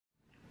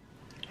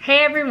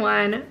Hey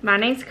everyone, my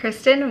name's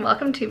Kristen and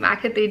welcome to my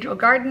Cathedral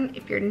Garden.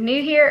 If you're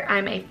new here,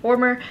 I'm a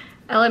former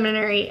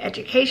elementary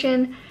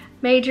education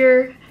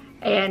major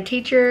and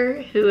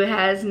teacher who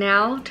has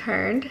now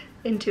turned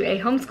into a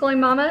homeschooling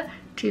mama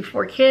to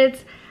 4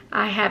 kids.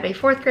 I have a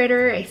 4th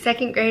grader, a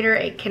 2nd grader,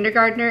 a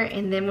kindergartner,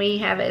 and then we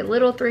have a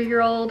little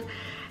 3-year-old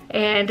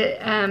and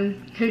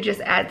who just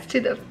adds to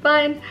the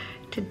fun.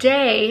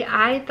 Today,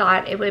 I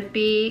thought it would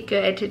be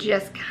good to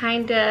just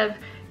kind of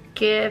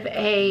give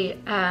a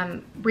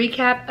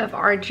recap of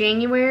our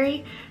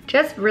January,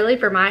 just really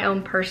for my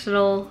own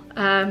personal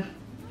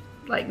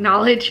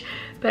knowledge,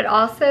 but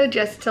also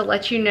just to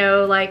let you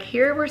know, like,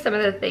 here were some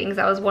of the things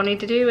I was wanting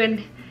to do,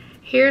 and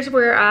here's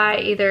where I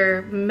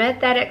either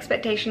met that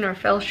expectation or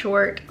fell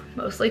short,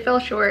 mostly fell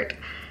short,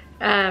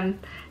 and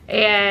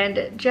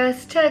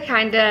just to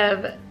kind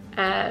of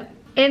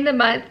end the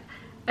month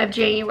of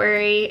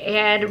January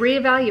and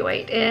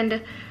reevaluate.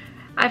 And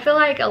I feel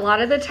like a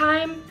lot of the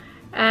time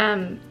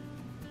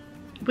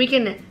we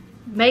can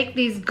make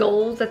these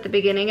goals at the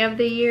beginning of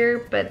the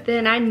year, but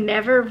then I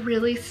never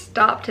really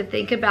stop to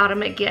think about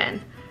them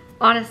again,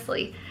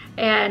 honestly.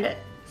 And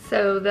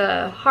so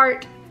the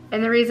heart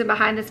and the reason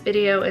behind this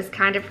video is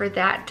kind of for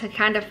that, to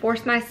kind of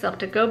force myself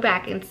to go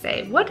back and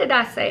say, what did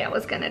I say I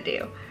was gonna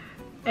do?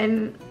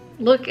 And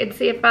look and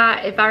see if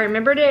I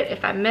remembered it,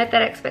 if I met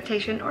that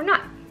expectation or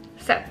not.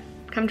 So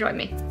come join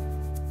me.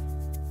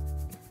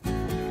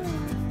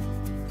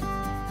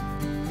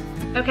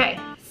 Okay,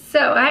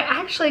 so I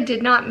actually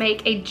did not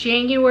make a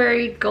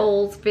January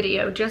goals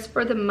video just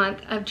for the month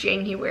of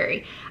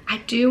January. I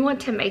do want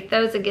to make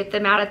those and get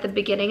them out at the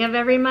beginning of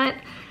every month.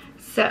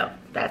 So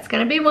that's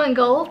gonna be one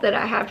goal that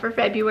I have for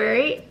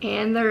February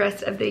and the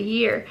rest of the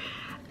year.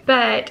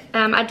 But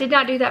I did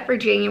not do that for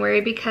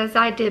January because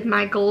I did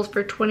my goals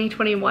for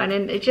 2021,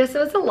 and it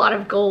was a lot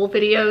of goal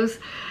videos,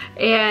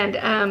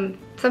 and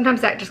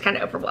sometimes that just kind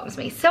of overwhelms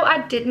me. So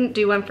I didn't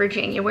do one for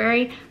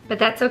January, but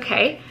that's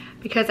okay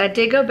because I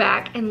did go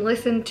back and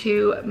listen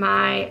to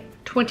my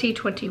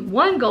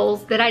 2021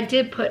 goals that I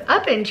did put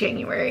up in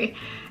January.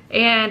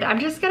 And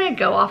I'm just gonna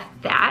go off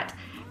that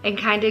and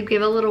kind of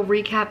give a little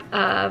recap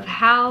of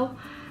how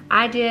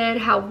I did,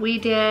 how we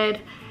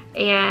did,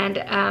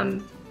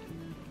 and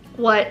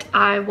what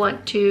I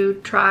want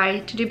to try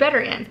to do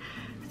better in.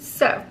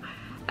 So,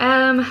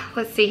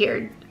 let's see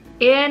here.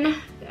 In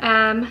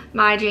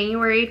my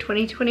January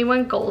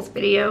 2021 goals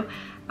video,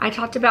 I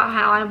talked about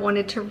how I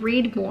wanted to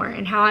read more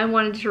and how I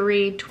wanted to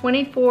read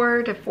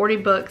 24 to 40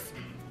 books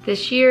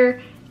this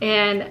year.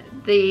 And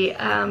the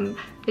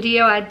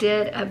video I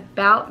did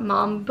about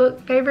mom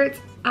book favorites,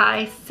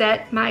 I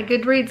set my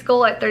Goodreads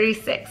goal at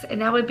 36,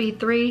 and that would be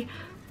 3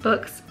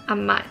 books a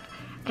month.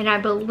 And I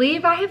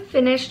believe I have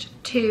finished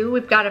 2.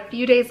 We've got a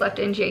few days left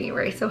in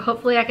January, so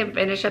hopefully I can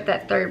finish up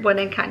that 3rd one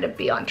and kind of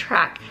be on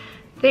track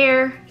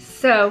there.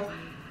 So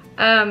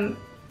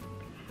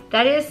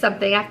that is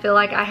something I feel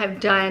like I have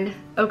done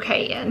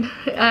okay in.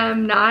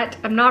 I'm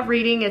not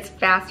reading as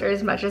fast or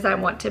as much as I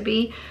want to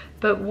be,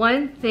 but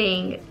one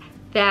thing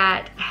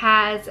that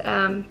has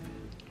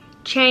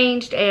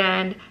changed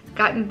and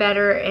gotten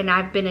better and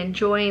I've been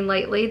enjoying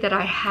lately that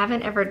I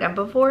haven't ever done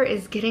before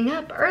is getting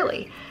up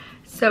early.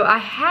 So I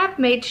have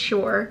made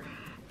sure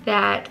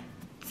that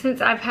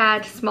since I've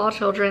had small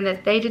children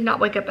that they did not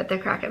wake up at the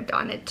crack of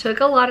dawn. It took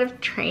a lot of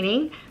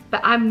training,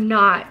 but I'm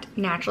not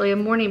naturally a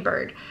morning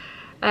bird.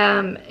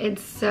 And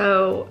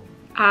so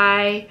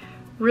I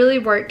really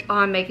worked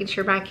on making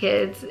sure my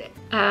kids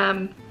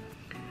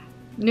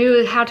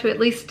knew how to at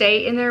least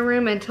stay in their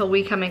room until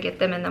we come and get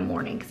them in the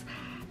mornings.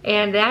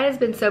 And that has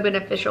been so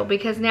beneficial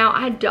because now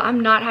I'm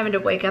not having to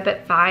wake up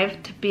at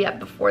 5 to be up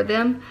before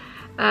them.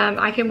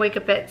 I can wake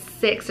up at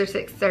 6 or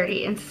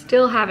 6:30 and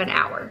still have an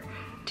hour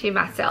to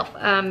myself,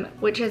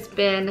 which has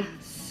been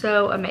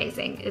so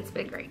amazing. It's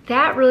been great.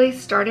 That really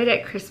started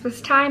at Christmas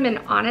time, and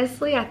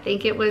honestly, I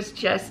think it was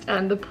just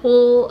the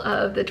pull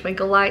of the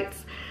twinkle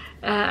lights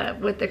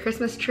with the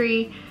Christmas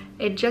tree,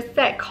 and just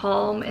that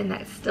calm and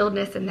that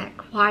stillness and that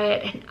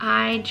quiet, and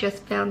I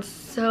just found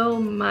so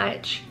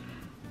much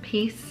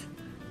peace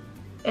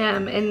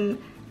in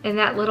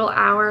that little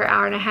hour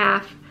and a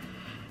half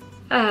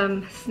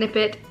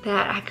snippet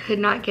that I could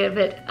not give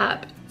it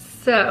up.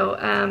 So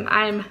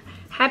I'm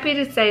happy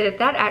to say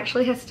that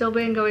actually has still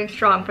been going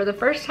strong for the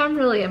first time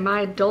really in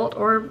my adult,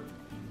 or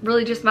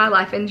really just my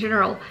life in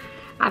general.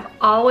 I've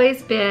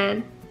always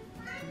been,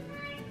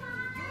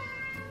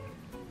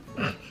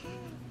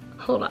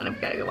 hold on,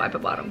 I've got to go wipe a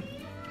bottom.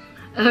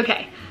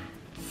 Okay,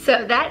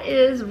 so that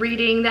is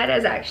reading. That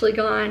has actually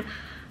gone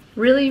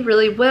really,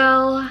 really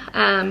well.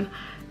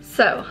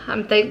 So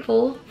I'm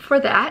thankful for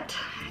that.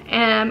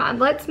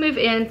 Let's move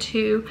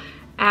into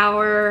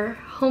our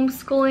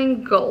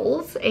homeschooling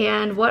goals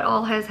and what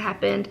all has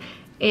happened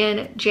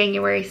in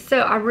January. So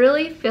I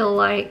really feel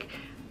like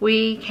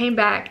we came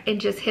back and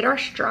just hit our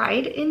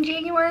stride in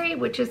January,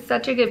 which is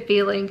such a good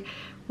feeling.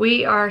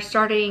 We are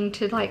starting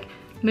to like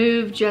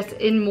move just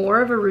in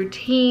more of a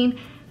routine.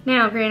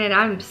 Now, granted,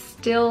 I'm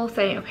still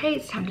saying, okay,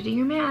 it's time to do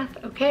your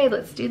math. Okay,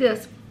 let's do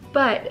this.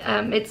 But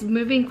it's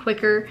moving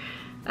quicker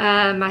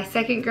My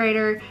second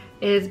grader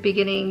is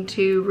beginning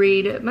to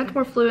read much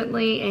more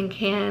fluently and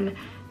can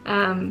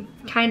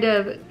kind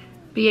of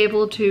be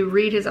able to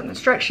read his own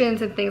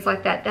instructions and things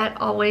like that. That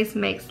always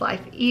makes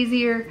life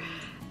easier.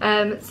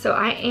 So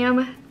I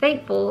am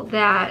thankful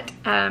that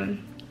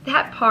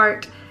that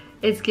part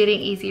is getting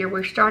easier.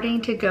 We're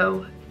starting to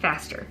go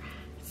faster.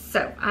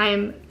 So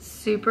I'm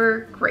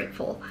super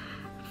grateful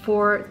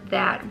for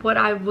that. What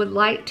I would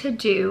like to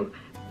do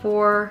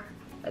for,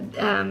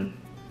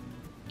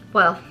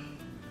 well,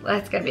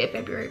 that's gonna be a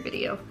February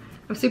video.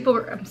 I'm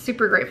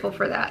super grateful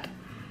for that.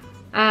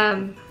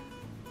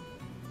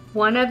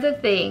 One of the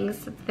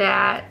things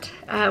that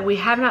we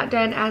have not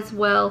done as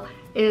well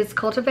is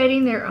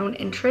cultivating their own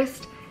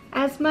interest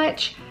as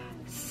much.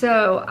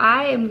 So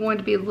I am going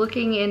to be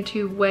looking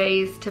into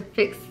ways to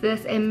fix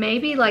this and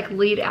maybe like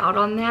lead out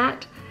on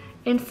that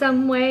in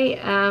some way,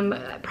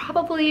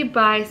 probably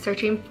by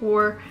searching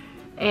for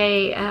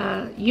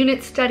a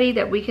unit study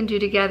that we can do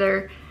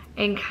together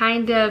and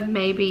kind of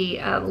maybe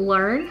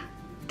learn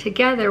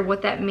together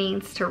what that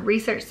means to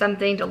research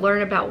something, to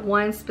learn about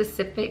one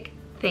specific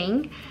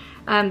thing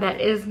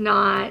that is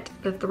not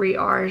the 3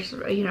 R's,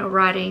 you know,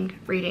 writing,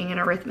 reading, and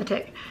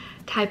arithmetic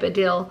type of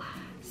deal.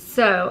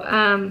 So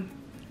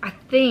I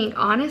think,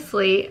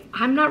 honestly,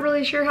 I'm not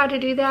really sure how to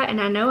do that,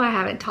 and I know I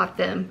haven't taught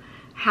them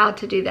how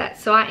to do that.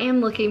 So I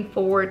am looking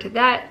forward to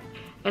that,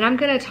 and I'm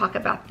gonna talk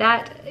about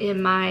that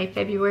in my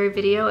February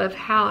video of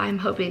how I'm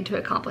hoping to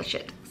accomplish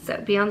it.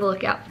 So be on the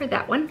lookout for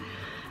that one.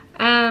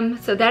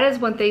 So that is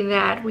one thing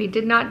that we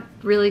did not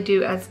really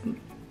do as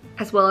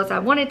well as I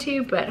wanted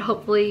to, but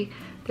hopefully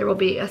there will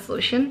be a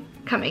solution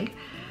coming.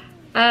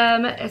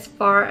 As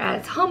far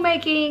as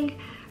homemaking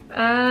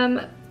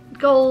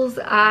goals,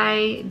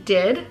 I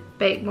did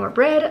bake more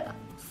bread,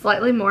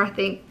 slightly more, I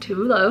think 2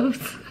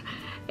 loaves.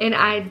 And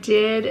I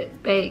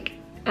did bake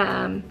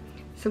some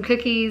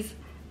cookies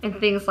and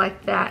things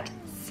like that.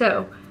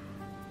 So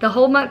the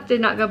whole month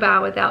did not go by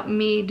without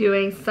me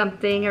doing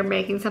something or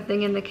making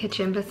something in the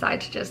kitchen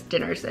besides just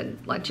dinners and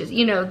lunches,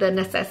 you know, the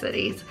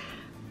necessities,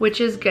 which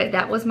is good.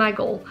 That was my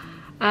goal.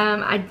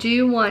 I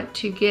do want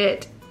to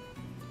get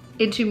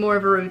into more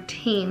of a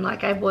routine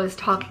like I was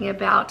talking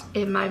about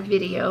in my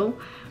video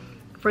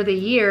for the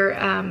year,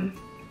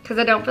 because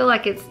I don't feel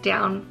like it's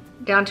down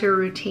to a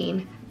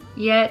routine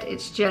yet.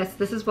 It's just,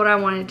 this is what I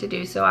wanted to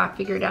do, so I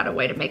figured out a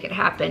way to make it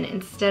happen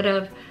instead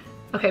of,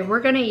 okay,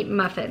 we're gonna eat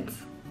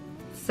muffins,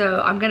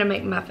 so I'm gonna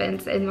make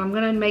muffins and I'm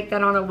gonna make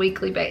that on a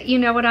weekly basis, you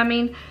know what I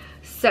mean?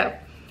 So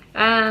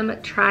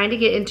trying to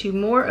get into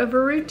more of a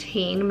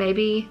routine.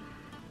 Maybe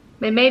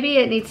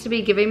it needs to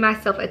be giving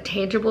myself a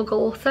tangible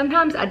goal.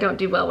 Sometimes I don't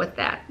do well with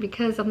that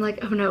because I'm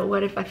like, oh no,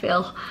 what if I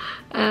fail?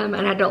 And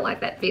I don't like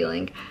that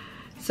feeling.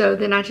 So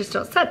then I just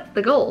don't set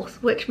the goals,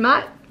 which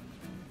might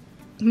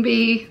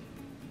be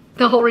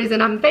the whole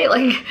reason I'm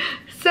failing.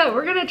 So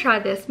we're gonna try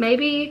this.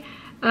 Maybe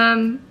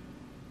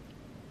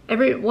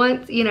every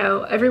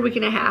week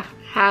and a half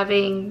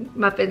having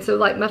muffins. So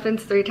like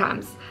muffins 3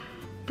 times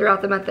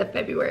throughout the month of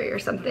February or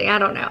something. I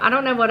don't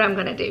know what I'm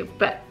gonna do,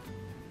 but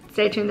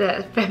stay tuned to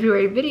the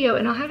February video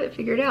and I'll have it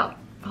figured out,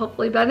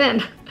 hopefully by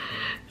then.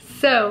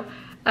 So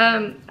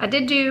I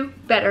did do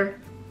better.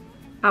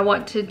 I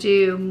want to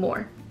do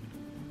more.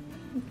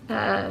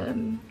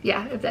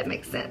 Yeah, if that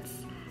makes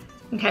sense.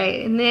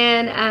 Okay, and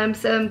then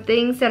some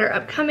things that are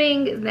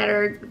upcoming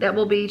that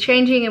will be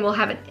changing and will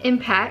have an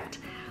impact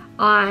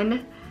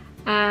on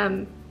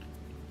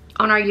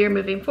our year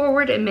moving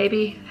forward and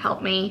maybe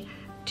help me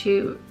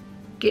to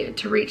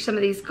reach some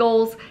of these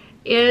goals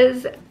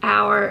is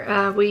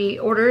our, we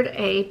ordered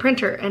a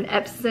printer, an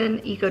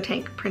Epson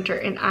EcoTank printer,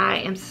 and I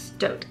am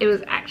stoked. It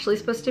was actually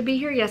supposed to be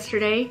here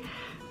yesterday,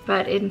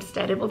 but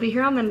instead it will be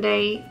here on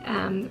Monday,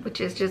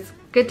 which is just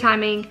good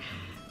timing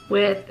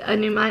with a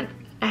new month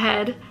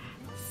ahead.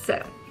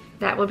 So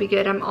that will be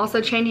good. I'm also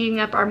changing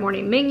up our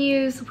morning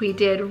menus. We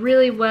did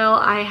really well.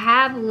 I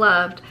have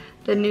loved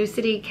the New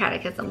City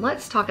Catechism.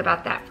 Let's talk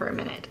about that for a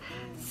minute.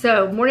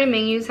 So morning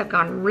menus have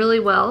gone really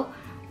well.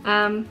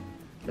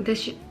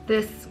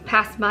 This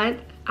past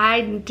month,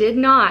 I did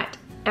not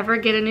ever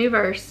get a new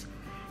verse,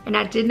 and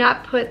I did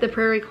not put the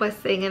prayer request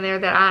thing in there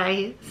that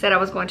I said I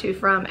was going to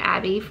from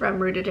Abby from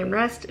Rooted in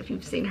Rest, if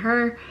you've seen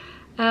her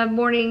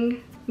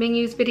morning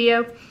menus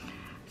video.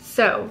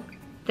 So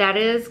that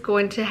is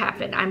going to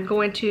happen. I'm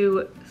going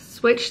to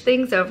switch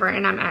things over,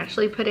 and I'm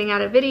actually putting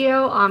out a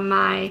video on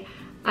my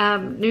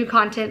new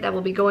content that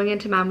will be going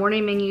into my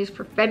morning menus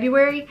for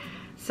February.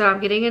 So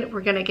I'm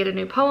we're gonna get a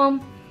new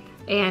poem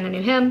and a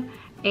new hymn,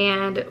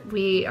 and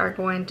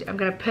I'm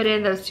gonna put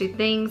in those 2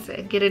 things,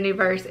 get a new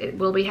verse. It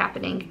will be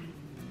happening.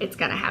 It's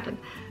gonna happen.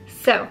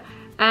 So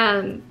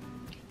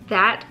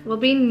that will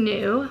be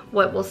new.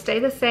 What will stay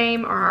the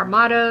same are our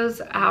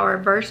mottos, our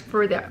verse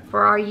for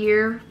our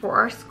year, for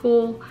our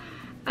school,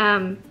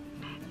 and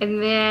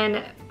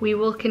then we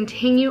will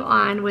continue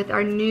on with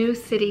our New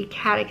City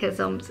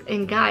Catechisms.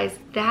 And guys,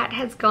 that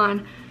has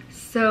gone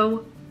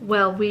so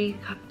well. We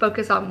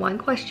focus on 1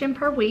 question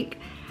per week,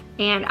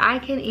 and I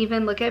can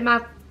even look at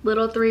my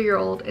little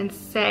 3-year-old and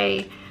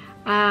say,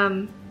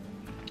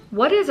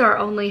 what is our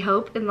only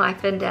hope in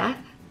life and death?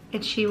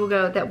 And she will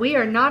go, that we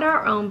are not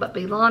our own but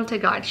belong to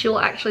God. She will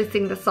actually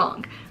sing the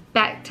song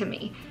back to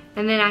me.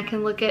 And then I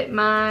can look at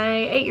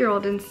my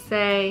 8-year-old and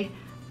say,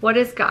 what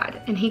is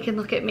God? And he can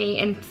look at me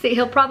and see,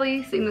 he'll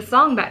probably sing the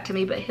song back to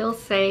me, but he'll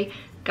say,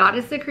 God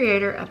is the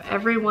creator of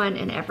everyone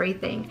and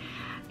everything.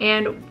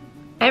 And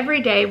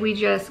every day we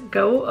just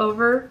go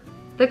over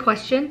the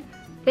question,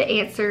 the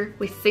answer,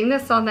 we sing the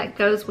song that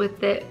goes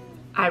with it.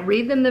 I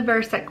read them the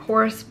verse that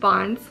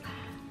corresponds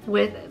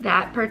with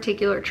that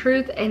particular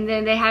truth, and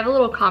then they have a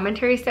little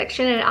commentary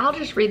section, and I'll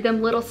just read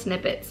them little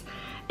snippets.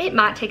 It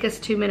might take us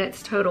 2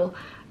 minutes total.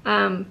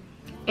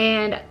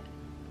 And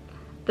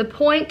the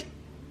point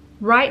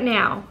right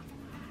now,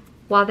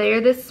 while they are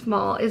this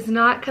small, is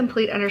not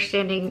complete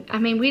understanding. I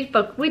mean,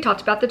 we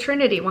talked about the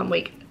Trinity one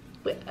week.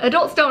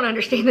 Adults don't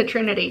understand the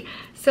Trinity.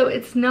 So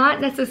it's not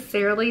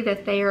necessarily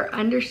that they are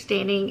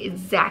understanding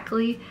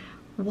exactly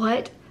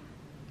what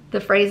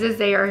the phrases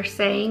they are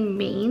saying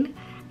mean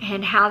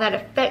and how that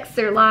affects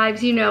their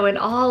lives, you know, and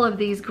all of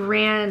these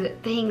grand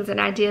things and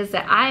ideas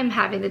that I'm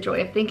having the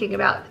joy of thinking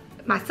about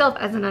myself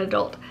as an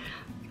adult.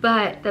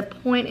 But the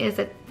point is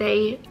that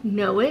they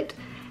know it,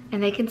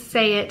 and they can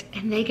say it,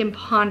 and they can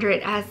ponder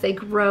it as they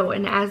grow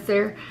and as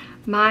their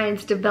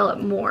minds develop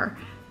more.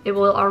 It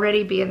will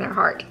already be in their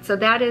heart. So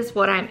that is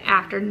what I'm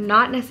after,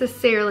 not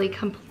necessarily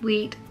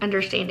complete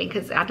understanding,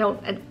 because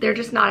they're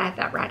just not at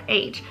that right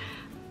age.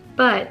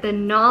 But the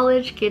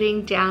knowledge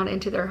getting down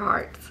into their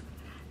hearts,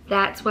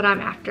 that's what I'm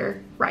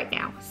after right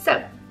now.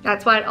 So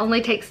that's why it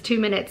only takes 2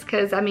 minutes,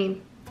 because I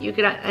mean, you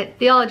can,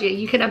 theology,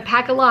 you can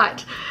unpack a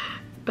lot,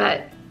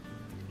 but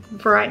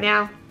for right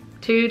now,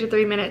 2 to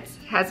 3 minutes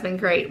has been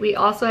great. We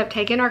also have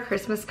taken our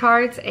Christmas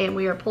cards and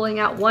we are pulling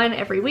out one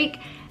every week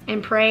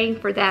and praying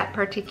for that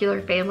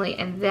particular family,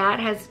 and that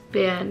has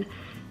been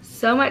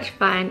so much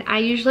fun. I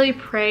usually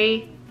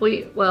pray,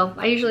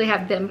 I usually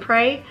have them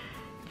pray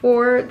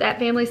for that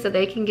family so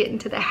they can get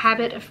into the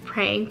habit of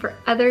praying for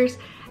others.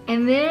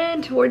 And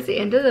then towards the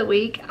end of the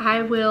week,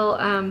 I will,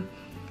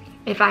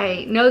 if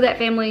I know that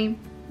family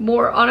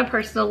more on a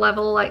personal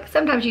level, like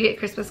sometimes you get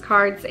Christmas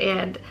cards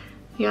and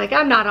you're like,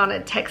 I'm not on a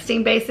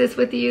texting basis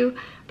with you,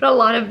 but a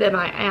lot of them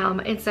I am.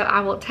 And so I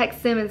will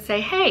text them and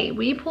say, hey,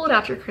 we pulled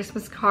out your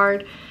Christmas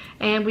card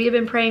and we have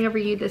been praying over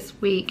you this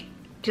week.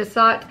 Just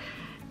thought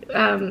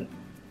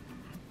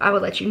I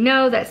would let you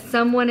know that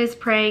someone is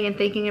praying and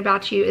thinking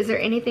about you. Is there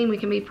anything we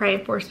can be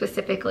praying for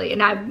specifically?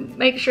 And I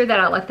make sure that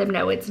I let them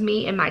know it's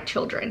me and my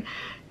children,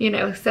 you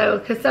know, so,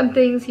 because some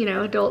things, you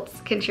know,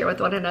 adults can share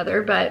with one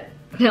another, but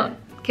no,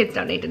 kids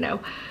don't need to know.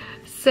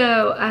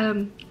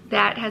 So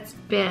that has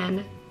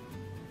been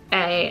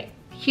a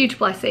huge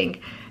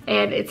blessing,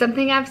 and it's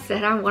something I've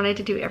said I wanted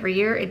to do every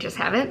year and just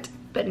haven't,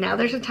 but now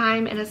there's a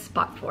time and a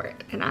spot for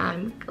it, and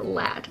I'm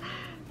glad.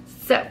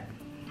 So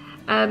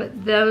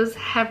those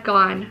have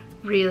gone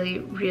really,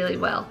 really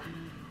well.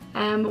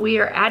 We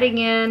are adding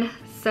in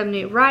some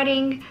new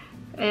writing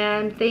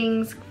and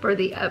things for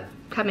the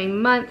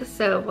upcoming month,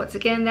 so once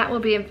again that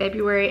will be in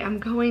February. I'm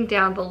going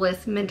down the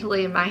list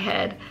mentally in my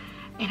head,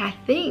 and I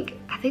think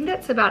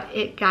that's about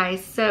it,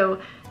 guys.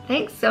 So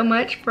thanks so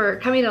much for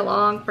coming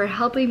along, for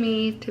helping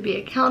me to be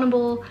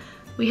accountable.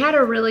 We had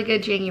a really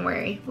good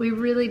January. We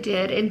really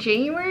did. And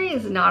January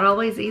is not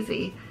always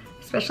easy,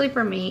 especially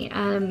for me.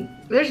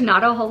 There's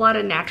not a whole lot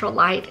of natural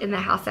light in the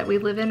house that we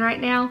live in right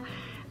now.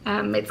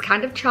 It's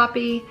kind of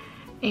choppy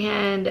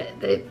and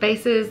it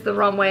faces the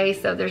wrong way,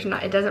 so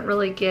it doesn't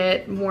really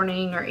get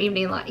morning or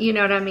evening light, you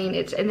know what I mean?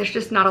 And there's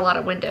just not a lot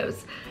of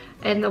windows.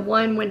 And the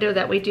one window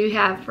that we do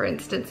have, for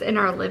instance, in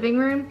our living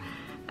room,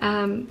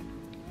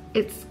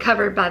 it's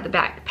covered by the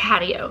back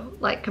patio,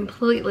 like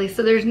completely.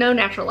 So there's no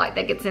natural light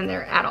that gets in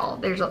there at all.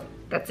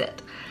 That's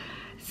it.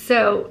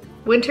 So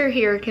winter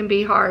here can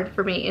be hard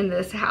for me in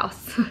this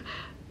house,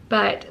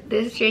 but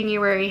this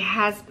January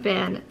has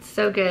been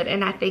so good.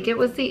 And I think it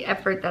was the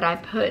effort that I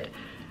put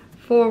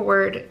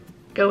forward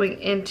going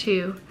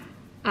into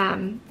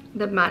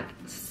the month.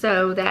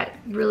 So that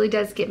really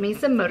does give me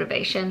some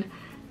motivation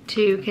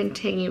to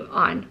continue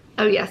on.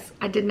 Oh yes,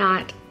 I did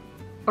not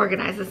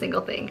organize a single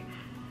thing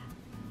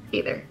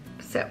either.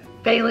 So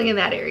failing in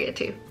that area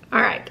too.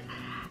 All right,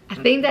 I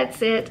think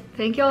that's it.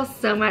 Thank y'all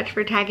so much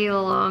for tagging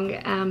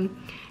along.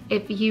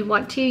 If you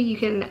want to, you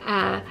can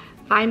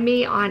find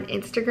me on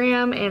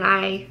Instagram, and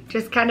I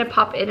just kind of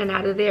pop in and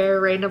out of there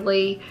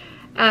randomly,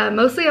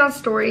 mostly on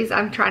stories.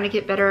 I'm trying to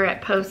get better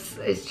at posts.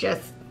 It's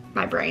just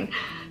my brain.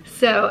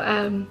 So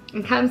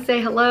and come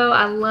say hello.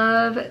 I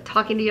love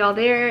talking to y'all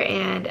there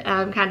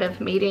and kind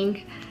of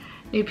meeting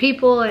new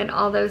people and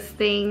all those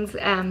things.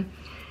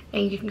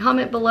 And you can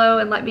comment below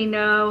and let me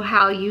know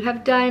how you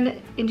have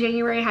done in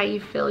January, how you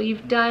feel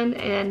you've done.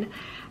 And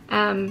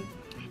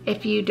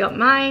if you don't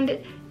mind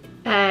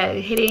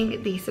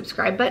hitting the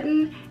subscribe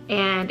button,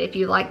 and if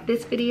you like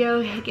this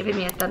video, giving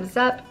me a thumbs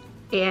up,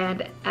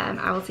 and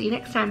I will see you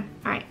next time.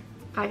 All right,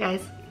 bye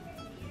guys.